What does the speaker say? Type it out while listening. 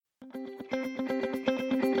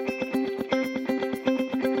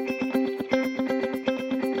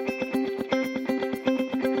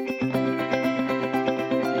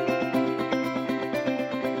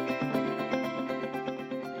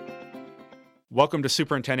Welcome to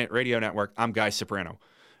Superintendent Radio Network. I'm Guy Soprano.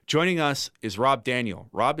 Joining us is Rob Daniel.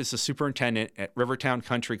 Rob is the superintendent at RiverTowne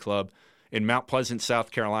Country Club in Mount Pleasant,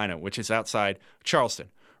 South Carolina, which is outside Charleston.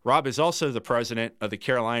 Rob is also the president of the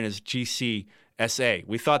Carolinas GCSA.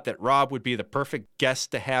 We thought that Rob would be the perfect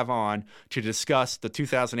guest to have on to discuss the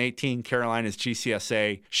 2018 Carolinas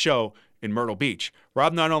GCSA show in Myrtle Beach.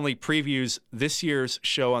 Rob not only previews this year's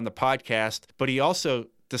show on the podcast, but he also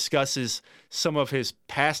discusses some of his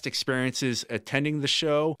past experiences attending the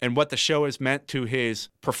show and what the show has meant to his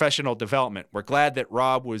professional development. We're glad that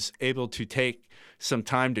Rob was able to take some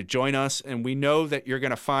time to join us, and we know that you're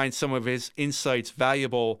going to find some of his insights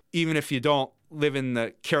valuable, even if you don't live in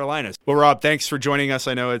the Carolinas. Well, Rob, thanks for joining us.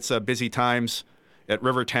 I know it's busy times at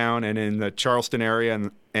RiverTowne and in the Charleston area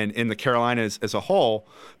and in the Carolinas as a whole.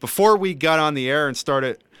 Before we got on the air and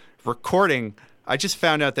started recording, I just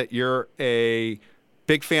found out that you're a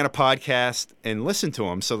big fan of podcasts and listen to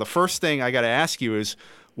them. So the first thing I got to ask you is,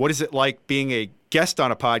 what is it like being a guest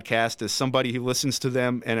on a podcast as somebody who listens to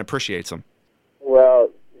them and appreciates them? Well,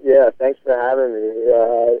 yeah, thanks for having me.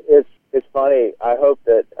 It's funny. I hope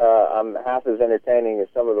that I'm half as entertaining as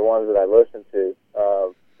some of the ones that I listen to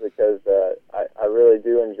because I really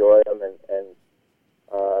do enjoy them, and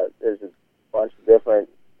there's a bunch of different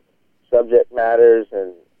subject matters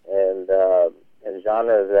and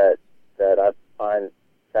genres that I find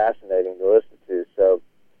fascinating to listen to. So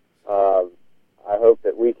I hope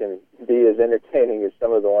that we can be as entertaining as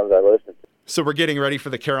some of the ones I listen to. So we're getting ready for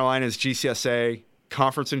the Carolinas GCSA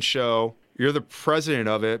Conference and Show. You're the president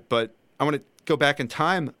of it, but I want to go back in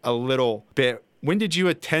time a little bit. When did you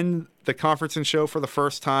attend the Conference and Show for the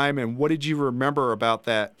first time, and what did you remember about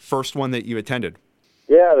that first one that you attended?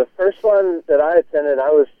 Yeah, the first one that I attended, I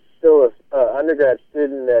was still an undergrad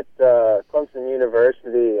student at Clemson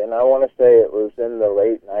University, and I want to say it was in the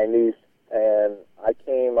late 90s, and I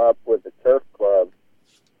came up with the Turf Club,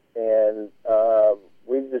 and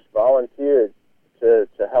we just volunteered to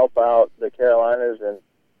help out the Carolinas,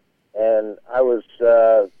 and I was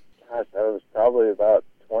probably about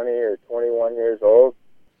 20 or 21 years old.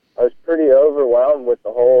 I was pretty overwhelmed with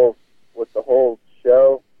the whole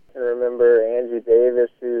show. I can remember Angie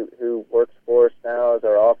Davis, who works for us now as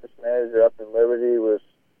our office manager up in Liberty, was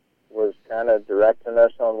kind of directing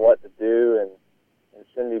us on what to do, and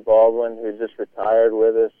Cindy Baldwin, who just retired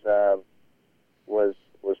with us, was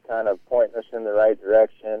kind of pointing us in the right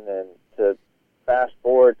direction. And to fast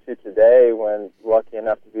forward to today, when lucky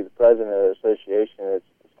enough to be the president of the association, it's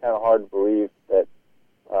kind of hard to believe that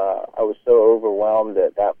I was so overwhelmed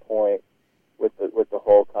at that point with the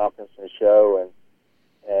whole conference and show, and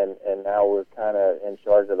now we're kind of in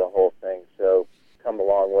charge of the whole thing. So come a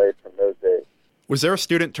long way from those days. Was there a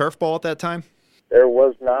student turf ball at that time? There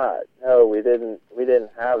was not. No, we didn't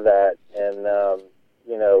have that, and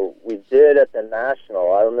we did at the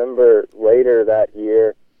national. I remember later that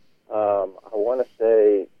year. I want to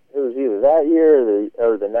say it was either that year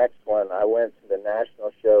or the next one. I went to the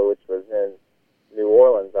national show, which was in New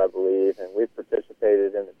Orleans, I believe, and we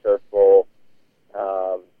participated in the Turf Bowl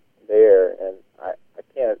there. And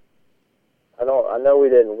I know we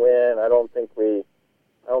didn't win. I don't think we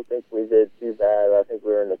did too bad. I think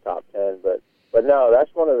we were in the top 10. But no,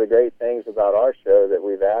 that's one of the great things about our show that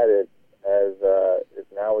we've added is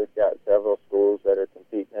now we've got several schools that are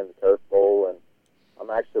competing in the Turf Bowl, and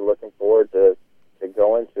I'm actually looking forward to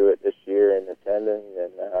going to it this year and attending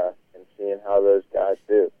and seeing how those guys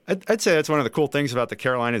do. I'd say that's one of the cool things about the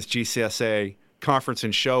Carolinas GCSA Conference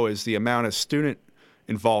and Show is the amount of student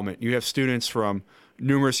involvement. You have students from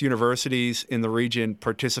numerous universities in the region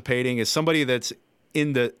participating. As somebody that's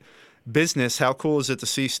in the business, how cool is it to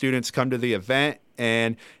see students come to the event?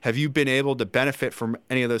 And have you been able to benefit from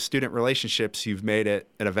any of those student relationships you've made at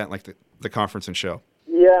an event like the Conference and Show?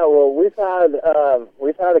 Yeah, well, we've had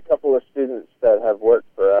a couple of students that have worked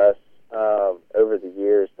for us over the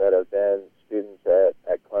years that have been students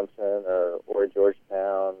at Clemson or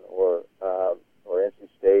Georgetown or NC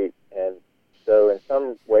State, and so in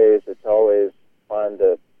some ways it's always fun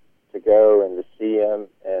to go and to see them,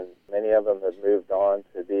 and many of them have moved on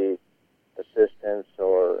to be assistants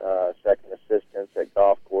or second assistants at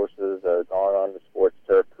golf courses or gone on to sports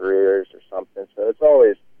turf careers or something. So it's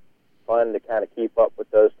always fun to kind of keep up with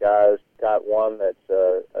those guys. Got one that's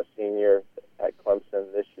a senior at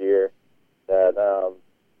Clemson this year that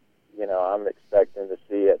I'm expecting to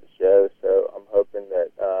see at the show. So I'm hoping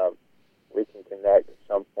that we can connect at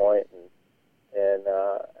some point, and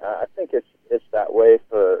I think it's that way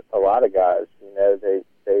for a lot of guys.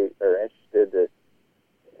 They are interested to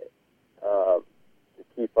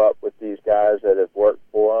keep up with these guys that have worked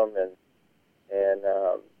for them, and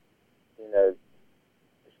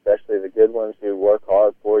especially the good ones who work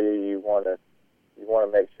hard for you. You want to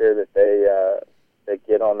make sure that they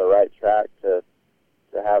get on the right track to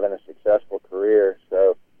having a successful career.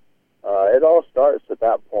 So it all starts at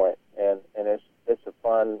that point, and it's a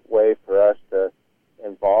fun way for us to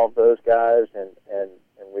involve those guys, and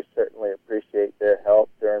we certainly appreciate their help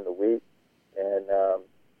during the week, and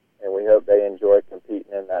we hope they enjoy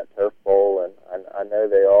competing in that turf bowl, and I know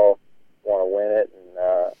they all want to win it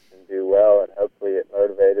and do well, and hopefully it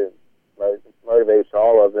motivates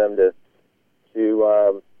all of them to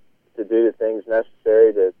do the things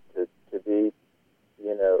necessary to be,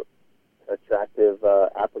 attractive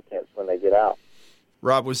applicants when they get out.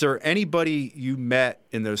 Rob, was there anybody you met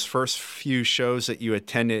in those first few shows that you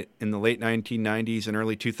attended in the late 1990s and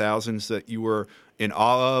early 2000s that you were in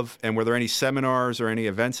awe of? And were there any seminars or any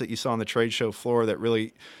events that you saw on the trade show floor that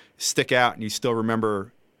really stick out and you still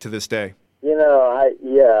remember to this day?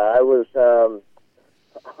 I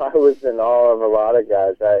was in awe of a lot of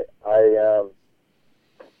guys.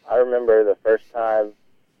 I remember the first time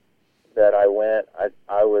that I went.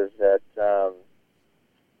 I was at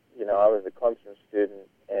I was a Clemson student,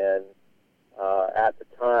 and at the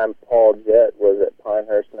time Paul Jett was at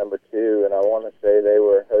Pinehurst #2, and I want to say they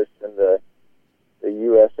were hosting the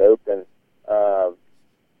U.S. Open. I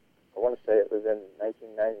want to say it was in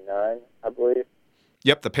 1999, I believe.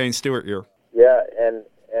 Yep, the Payne Stewart year. Yeah, and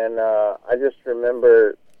I just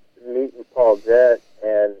remember meeting Paul Jett,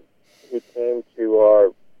 and he came to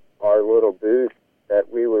our little booth that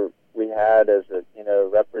we had as a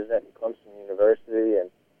representing Clemson University, and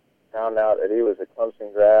found out that he was a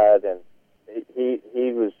Clemson grad, and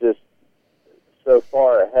he was just so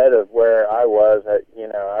far ahead of where I was. I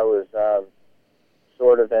was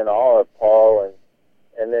sort of in awe of Paul,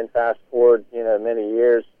 and then fast forward many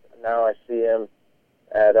years, now I see him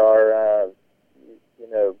at our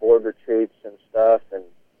board retreats and stuff, and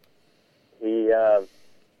he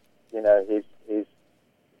he's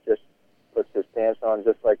just puts his pants on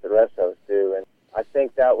just like the rest of us do. And I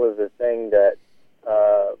think that was the thing that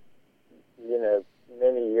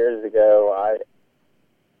many years ago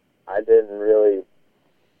I didn't really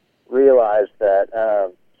realize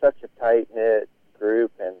that such a tight-knit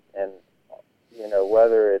group, and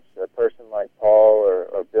whether it's a person like Paul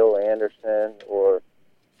or Bill Anderson or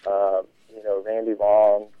Randy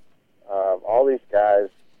Long, all these guys,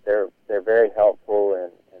 they're very helpful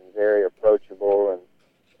and very approachable, and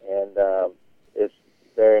it's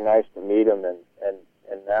very nice to meet them, and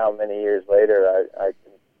now many years later I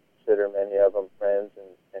consider many of them friends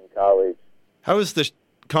and colleagues. How has the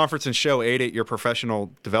conference and show aided your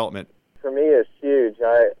professional development? For me, it's huge.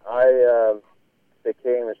 I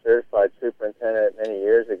became a certified superintendent many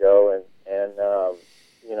years ago, and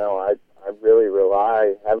I really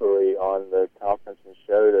rely heavily on the conference and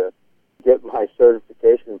show to get my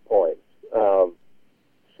certification points.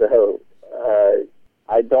 So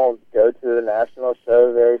I don't go to the national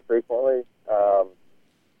show very frequently,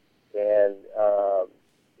 and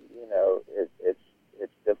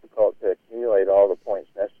it's difficult to accumulate all the points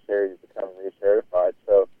necessary to become recertified.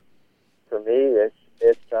 So for me, it's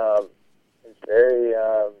very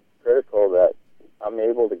critical that I'm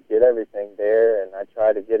able to get everything there, and I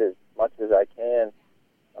try to get as much as I can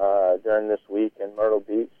during this week in Myrtle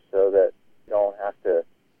Beach, so that you don't have to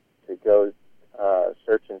go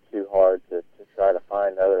searching too hard to try to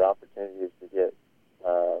find other opportunities to get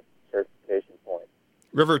certification points.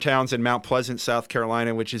 RiverTowne's in Mount Pleasant, South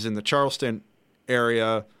Carolina, which is in the Charleston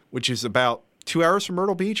area, which is about 2 hours from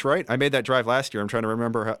Myrtle Beach, right? I made that drive last year. I'm trying to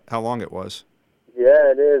remember how long it was.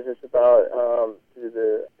 Yeah, it is. It's about to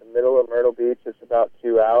the middle of Myrtle Beach. It's about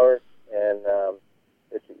 2 hours, and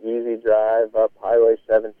it's an easy drive up Highway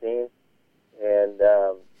 17, and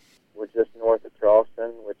we're just north of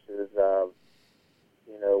Charleston, which is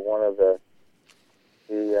one of the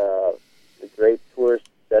great tourist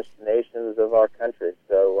destinations of our country.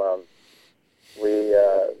 So we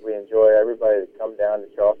enjoy everybody to come down to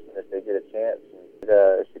Charleston if they get a chance. And,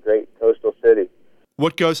 it's a great coastal city.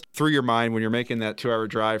 What goes through your mind when you're making that 2-hour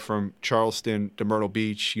drive from Charleston to Myrtle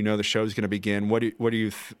Beach? You know the show's going to begin. What are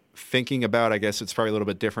you thinking about? I guess it's probably a little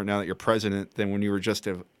bit different now that you're president than when you were just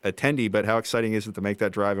an attendee, but how exciting is it to make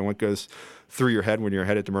that drive, and what goes through your head when you're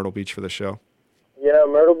headed to Myrtle Beach for the show?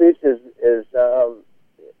 Myrtle Beach is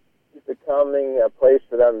becoming a place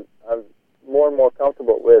that I'm more and more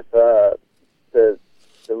comfortable with the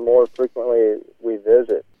more frequently we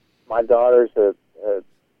visit. My daughter's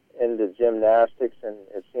into gymnastics, and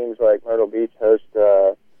it seems like Myrtle Beach hosts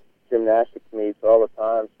gymnastics meets all the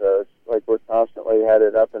time, so it's like we're constantly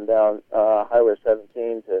headed up and down Highway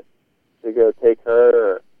 17 to go take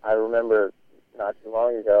her. I remember not too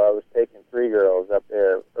long ago I was taking 3 girls up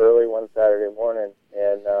there early one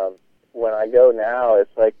now,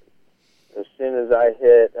 it's like as soon as I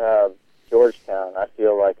hit Georgetown, I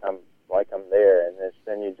feel like I'm there, and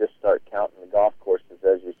then you just start counting the golf courses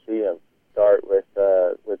as you see them. Start with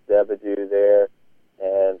Debedew there,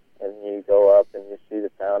 and you go up and you see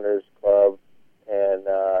the Founders Club, and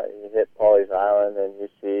you hit Pawleys Island, and you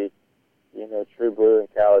see, True Blue in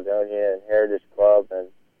Caledonia, and Heritage Club, and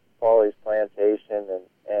Pawleys Plantation,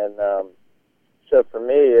 and so for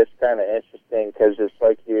me, it's kind of interesting because it's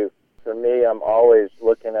like for me, I'm always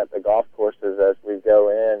looking at the golf courses as we go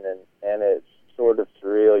in, and it's sort of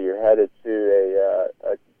surreal. You're headed to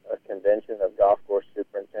a convention of golf course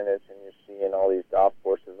superintendents, and you're seeing all these golf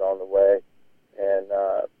courses on the way.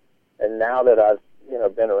 And now that I've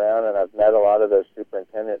been around and I've met a lot of those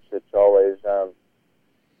superintendents, it's always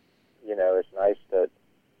it's nice that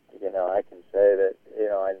I can say that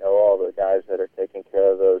I know all the guys that are taking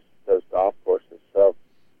care of those golf courses. So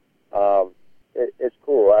it's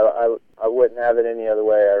cool. I wouldn't have it any other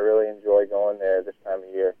way. I really enjoy going there this time of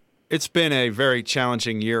year. It's been a very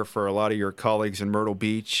challenging year for a lot of your colleagues in Myrtle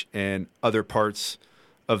Beach and other parts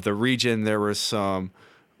of the region. There was some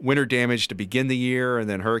winter damage to begin the year, and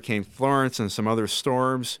then Hurricane Florence and some other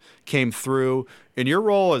storms came through. In your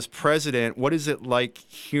role as president, what is it like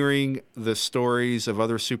hearing the stories of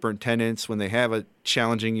other superintendents when they have a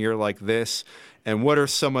challenging year like this? And what are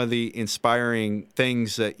some of the inspiring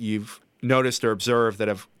things that you've noticed or observed that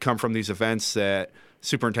have come from these events that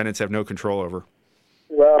superintendents have no control over?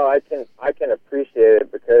 Well, I can appreciate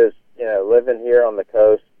it because living here on the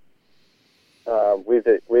coast,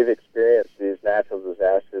 we've experienced these natural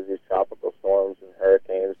disasters, these tropical storms and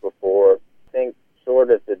hurricanes before. I think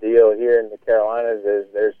sort of the deal here in the Carolinas is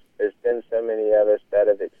there's been so many of us that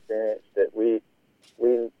have experienced it. We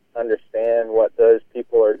understand what those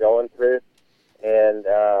people are going through, and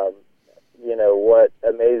what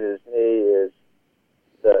amazes me is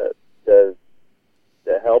the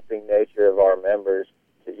helping nature of our members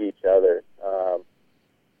to each other.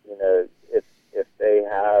 If they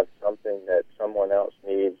have something that someone else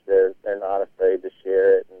needs, they're not afraid to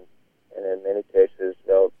share it, and in many cases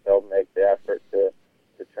they'll make the effort to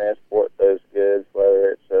transport those goods,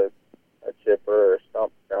 whether it's a chipper or a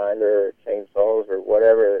stump grinder or chainsaws or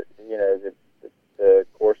whatever the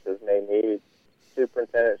courses may need.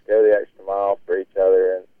 Superintendents go the extra mile for each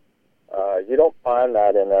other, and you don't find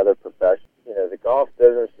that in other professions. The golf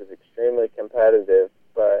business is extremely competitive,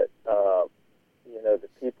 but the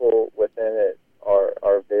people within it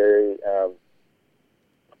are very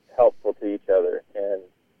helpful to each other. And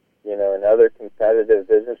in other competitive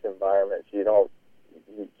business environments, you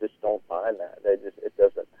just don't find that. It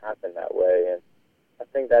doesn't happen that way. And I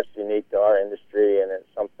think that's unique to our industry, and it's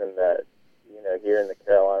something that here in the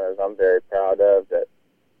Carolinas I'm very proud of. That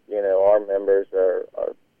our members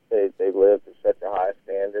they live to such a high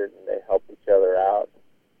standard, and they help each other out,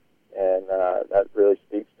 and that really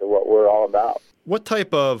speaks to what we're all about. What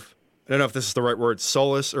type of, I don't know if this is the right word,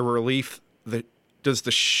 solace or relief does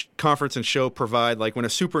the conference and show provide? Like when a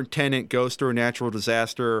superintendent goes through a natural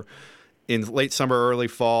disaster in late summer, early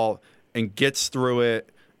fall, and gets through it,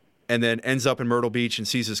 and then ends up in Myrtle Beach and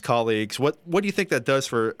sees his colleagues, what do you think that does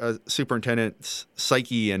for a superintendent's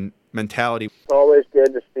psyche and mentality? It's always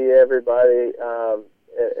good to see everybody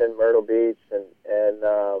in Myrtle Beach, and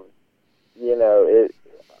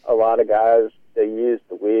a lot of guys, they use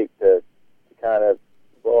the week to kind of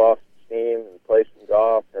blow off steam and play some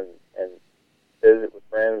golf and visit with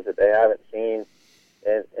friends that they haven't seen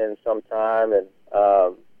in some time. And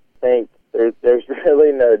I think there's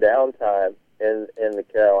really no downtime in the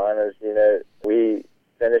Carolinas. We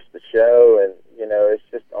finish the show, and it's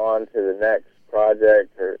just on to the next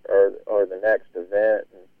project or the next event.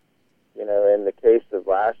 And in the case of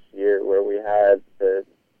last year where we had the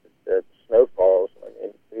snowfalls, I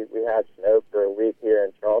mean, we had snow for a week here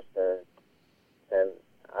in Charleston, and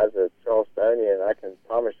as a Charlestonian, I can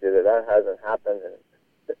promise you that hasn't happened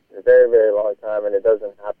in a very, very long time, and it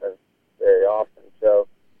doesn't happen very often. So,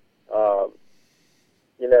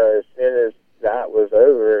 as soon as that was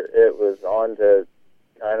over, it was on to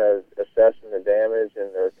kind of assessing the damage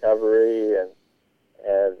and the recovery, and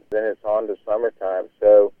then it's on to summertime.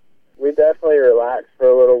 So we definitely relax for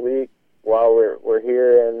a little week while we're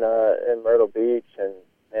here in Myrtle Beach, and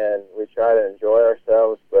we try to enjoy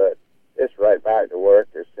ourselves, but it's right back to work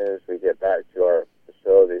as soon as we get back to our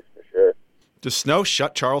facilities, for sure. Does snow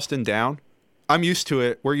shut Charleston down? I'm used to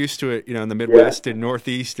it. We're used to it, in the Midwest and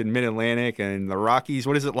Northeast and Mid-Atlantic and the Rockies.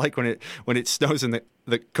 What is it like when it snows in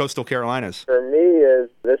the coastal Carolinas? For me, as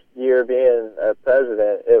this year being a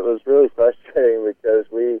president, it was really frustrating because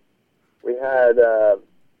we had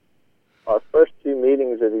our first two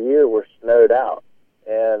meetings of the year were snowed out,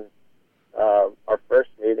 and our first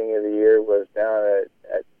meeting of the year was down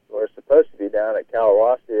at we're supposed to be down at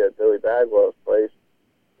Kalawasi at Billy Bagwell's place,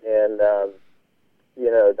 and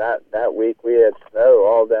that week we had snow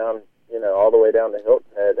all down, all the way down to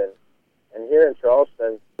Hilton Head, and here in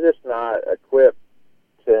Charleston, we're just not equipped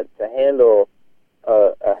to handle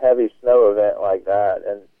a heavy snow event like that.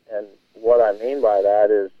 And what I mean by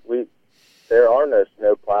that is there are no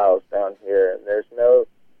snow plows down here, and there's no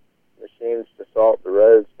machines to salt the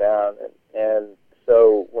roads down, and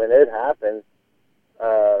so when it happened,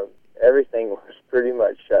 everything was pretty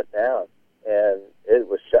much shut down, and it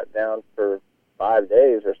was shut down for 5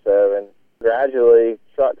 days or so, and gradually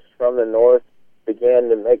trucks from the north began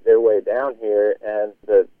to make their way down here, and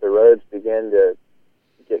the roads began to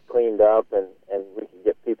get cleaned up, and we could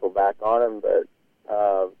get people back on them, but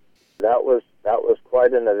that was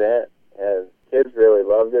quite an event, and kids really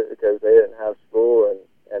loved it because they didn't have school,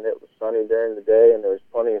 and it was sunny during the day, and there was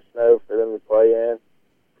plenty of snow for them to play in.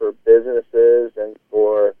 For businesses and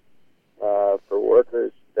for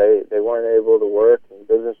workers, they weren't able to work, and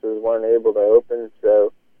businesses weren't able to open,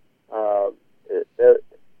 so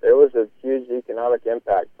there was a huge economic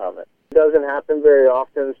impact from it. It doesn't happen very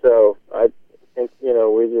often, so I think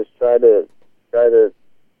we just try to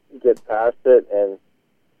get past it, and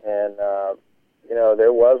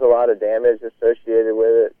there was a lot of damage associated with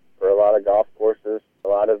it for a lot of golf courses. A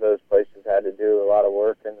lot of those places had to do a lot of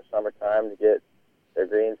work in the summertime to get their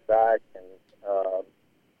greens back, and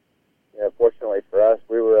fortunately for us,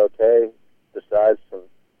 we were okay. Besides some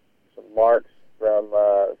marks from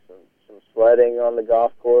some sledding on the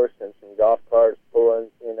golf course and some golf carts pulling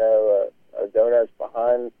donuts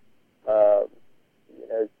behind some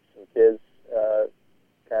kids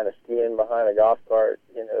kind of skiing behind a golf cart.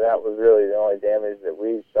 That was really the only damage that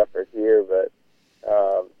we suffered here, but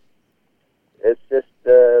it's just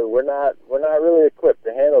we're not really equipped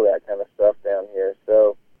to handle that kind of stuff down here.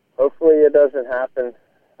 So hopefully it doesn't happen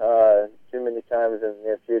too many times in the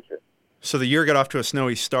near future. So the year got off to a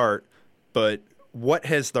snowy start, but what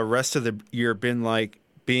has the rest of the year been like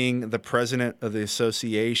being the president of the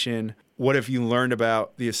association? What have you learned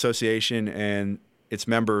about the association and its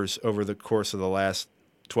members over the course of the last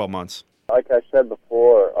 12 months? Like I said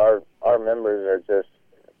before, our members are just,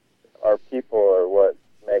 our people are what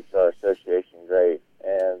makes our association great.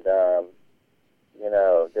 And,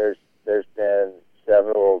 there's been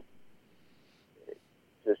several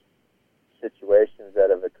just situations that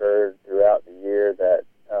have occurred throughout the year that,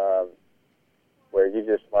 where you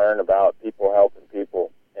just learn about people helping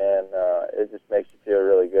people. And it just makes you feel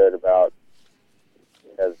really good about,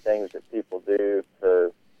 the things that people do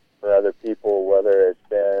for other people, whether it's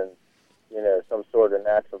been, some sort of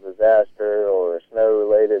natural disaster or a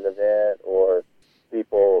snow-related event, or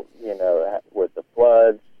people, with the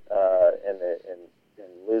floods and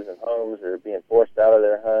losing homes or being forced out of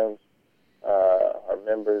their homes. Our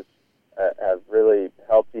members have really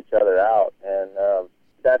helped each other out, and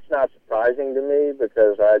that's not surprising to me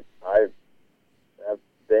because I've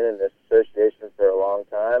been in this association for a long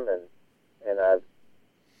time, and I've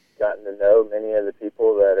gotten to know many of the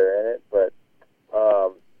people that are in it, but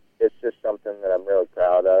it's just something that I'm really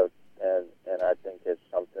proud of, and I think it's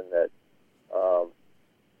something that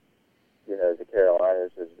the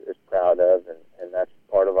Carolinas is proud of, and that's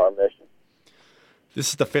part of our mission. This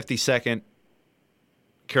is the 52nd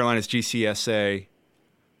Carolinas GCSA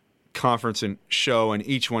Conference and Show, and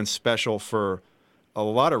each one's special for a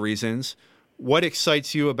lot of reasons. What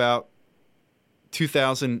excites you about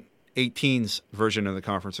 2018's version of the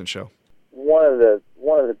Conference and Show? One of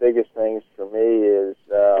the biggest things for me is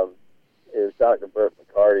Dr. Burt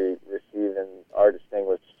McCarty receiving our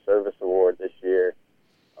Distinguished Service Award this year.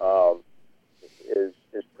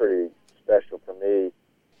 Is pretty special for me.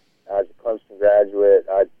 As a Clemson graduate,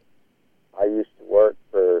 I used to work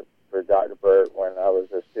for Dr. Burt when I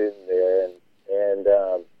was a student there, and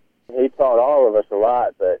he taught all of us a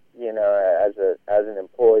lot. But as an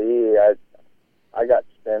employee, I got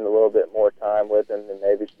to spend a little bit more time with him than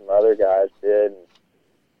maybe some other guys did.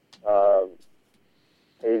 And,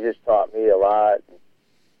 he just taught me a lot,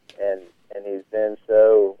 and he's been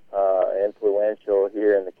so influential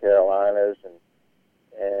here in the Carolinas, and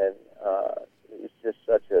he's just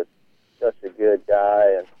such a good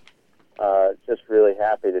guy, and just really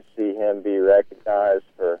happy to see him be recognized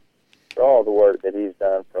for all the work that he's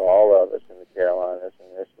done for all of us in the Carolinas.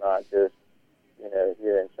 And it's not just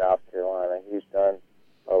here in South Carolina. He's done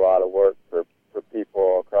a lot of work for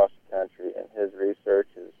people across the country, and his research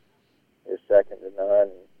is second to none.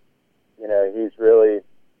 He's really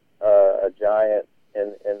a giant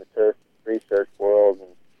in the turf research world,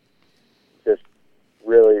 and just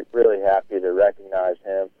really, really happy happy to recognize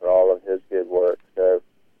him for all of his good work. So,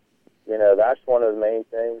 that's one of the main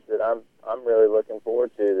things that I'm really looking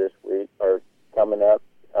forward to this week, or coming up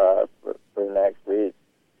for next week,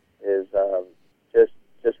 is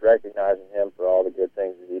just recognizing him for all the good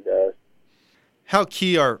things that he does. How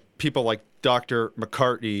key are people like Dr.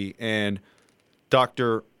 McCartney and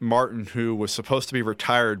Dr. Martin, who was supposed to be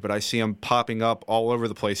retired, but I see him popping up all over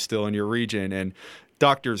the place still in your region, and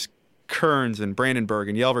Doctors Kearns and Brandenburg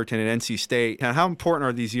and Yelverton and NC State? Now, how important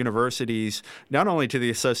are these universities, not only to the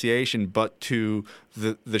association, but to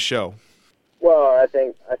the show? Well, I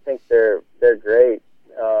think they're great.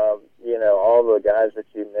 All the guys that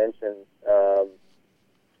you mentioned,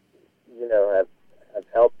 have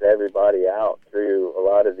helped everybody out through a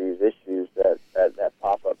lot of these issues that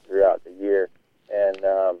pop up throughout the year. And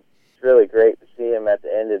it's really great to see them at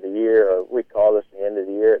the end of the year, or we call this the end of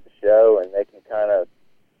the year at the show, and they can kind of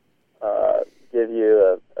give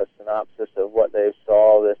you a synopsis of what they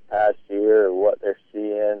saw this past year, or what they're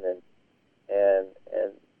seeing, and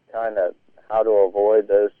kind of how to avoid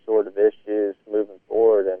those sort of issues moving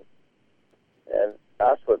forward. And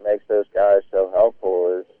that's what makes those guys so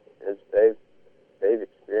helpful, is they've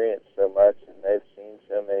experienced so much, and they've seen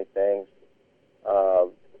so many things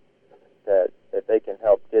that they can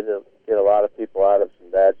help get a lot of people out of some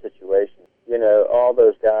bad situations. All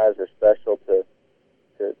those guys are special to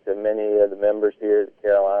many of the members here at the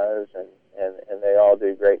Carolinas, and they all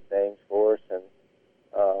do great things for us, and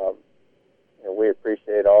we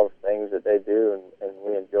appreciate all the things that they do, and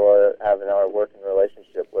we enjoy having our working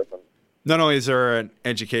relationship with them. Not only is there an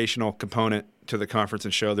educational component to the conference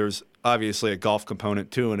and show, there's obviously a golf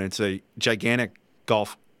component too, and it's a gigantic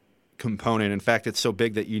golf component. In fact, it's so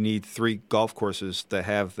big that you need 3 golf courses to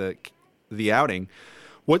have the outing.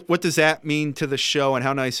 What does that mean to the show, and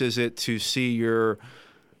how nice is it to see your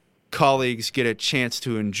colleagues get a chance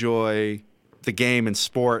to enjoy the game and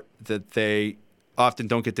sport that they often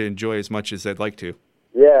don't get to enjoy as much as they'd like to?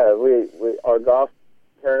 Yeah, our golf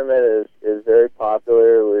tournament is very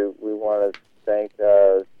popular. We want to thank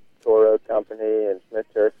Toro Company and Smith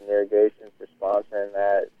Turf and Irrigation for sponsoring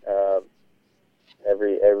that.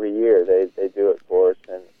 Every year they do it for us,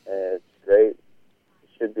 and it's great. It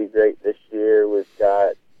should be great this year. We've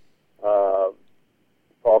got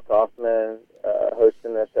Paul Kaufman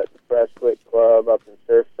hosting us at the Prestwick Club up in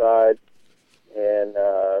Surfside, and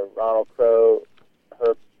Ronald Crow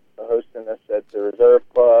hosting us at the Reserve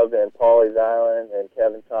Club in Pawleys Island, and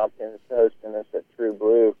Kevin Tompkins hosting us at True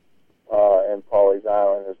Blue in Pawleys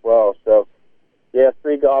Island as well. So,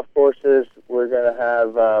 3 golf courses. We're going to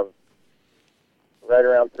have right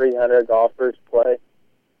around 300 golfers play,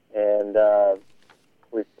 and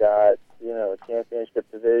we've got a championship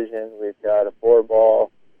division, we've got a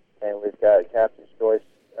 4-ball, and we've got a captain's choice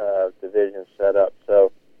division set up.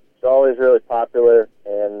 So it's always really popular,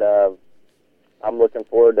 and I'm looking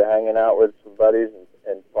forward to hanging out with some buddies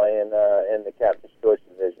and playing in the captain's choice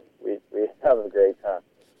division. We have a great time.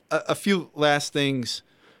 A few last things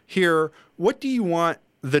here. What do you want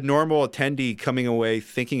the normal attendee coming away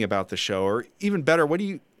thinking about the show? Or even better, what do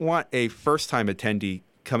you want a first-time attendee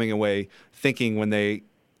coming away thinking when they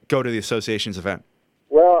go to the association's event?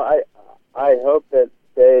 Well, I hope that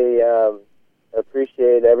they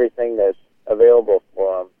appreciate everything that's available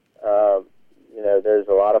for them. There's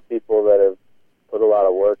a lot of people that have put a lot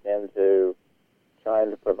of work into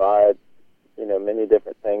trying to provide, many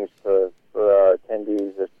different things for our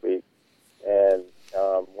attendees this week. And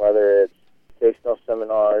whether it's educational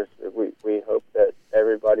seminars, we hope that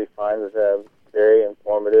everybody finds them very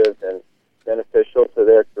informative and beneficial to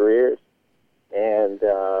their careers. And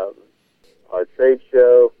our trade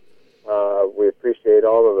show, we appreciate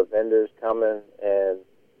all of the vendors coming and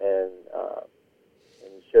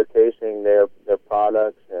showcasing their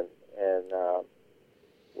products, and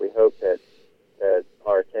we hope that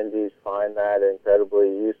our attendees find that incredibly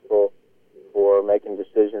useful for making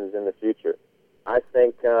decisions in the future. I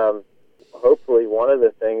think hopefully one of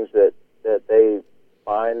the things that they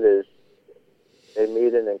find is they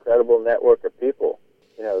meet an incredible network of people.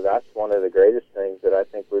 That's one of the greatest things that I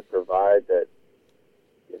think we provide, that,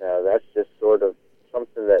 that's just sort of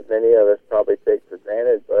something that many of us probably take for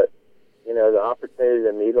granted, but, the opportunity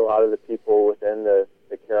to meet a lot of the people within the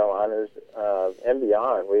Carolinas and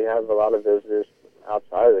beyond. We have a lot of visitors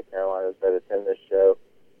outside of the Carolinas that attend this show,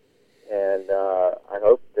 and I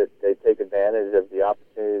hope that they take advantage of the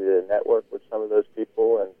opportunity to network with some of those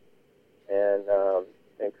people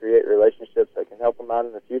and create relationships that can help them out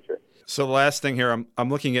in the future. So the last thing here, I'm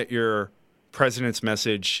looking at your president's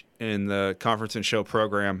message in the conference and show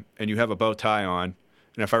program, and you have a bow tie on.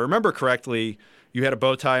 And if I remember correctly, you had a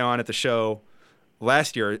bow tie on at the show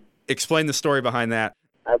last year. Explain the story behind that.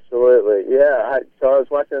 Absolutely, yeah. So I was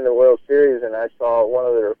watching the World Series, and I saw one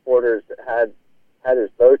of the reporters that had his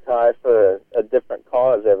bow tie for a different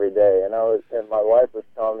cause every day, and my wife was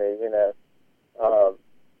telling me,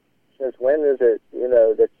 since when is it,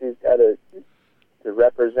 that she's got to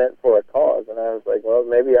represent for a cause? And I was like, well,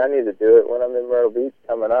 maybe I need to do it when I'm in Myrtle Beach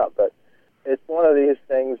coming up. But it's one of these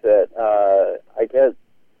things that I guess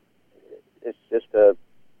it's just a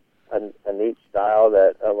neat style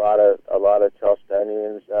that a lot of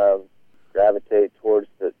Charlestonians gravitate towards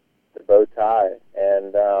the bow tie,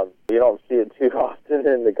 and you don't see it too often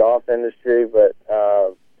in the golf industry. But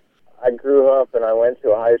I grew up and I went to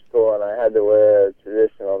a high school and I had to wear a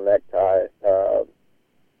traditional necktie,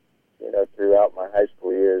 throughout my high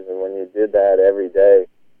school years. And when you did that every day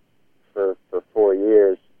for 4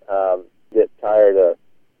 years, you get tired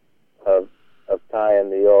of tying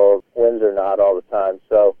the old Windsor knot all the time.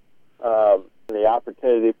 So the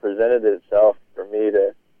opportunity presented itself for me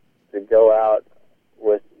to go out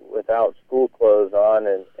without school clothes on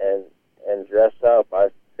and dress up. I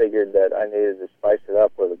figured that I needed to spice it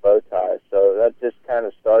up with a bow tie. So that just kind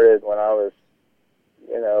of started when I was,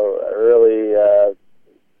 early,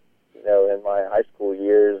 in my high school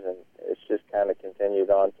years, and it's just kind of continued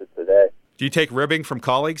on to today. Do you take ribbing from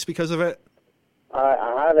colleagues because of it?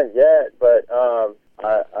 I haven't yet, but I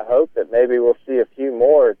hope that maybe we'll see a few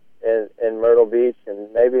more in Myrtle Beach, and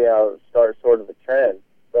maybe I'll start sort of a trend.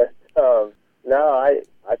 But no, I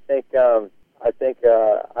think it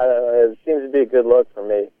seems to be a good look for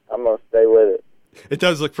me. I'm gonna stay with it. It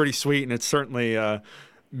does look pretty sweet, and it's certainly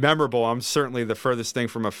memorable. I'm certainly the furthest thing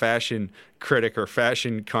from a fashion critic or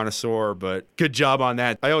fashion connoisseur, but good job on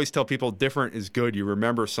that. I always tell people different is good. You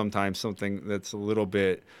remember sometimes something that's a little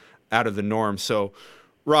bit out of the norm. So,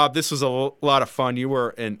 Rob, this was a lot of fun. You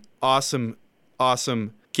were an awesome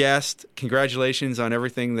guest. Congratulations on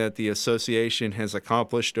everything that the association has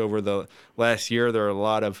accomplished over the last year. There are a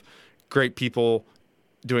lot of great people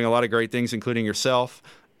doing a lot of great things, including yourself,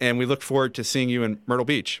 and we look forward to seeing you in Myrtle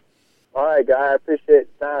Beach. All right, Guy, I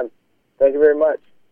appreciate the time. Thank you very much.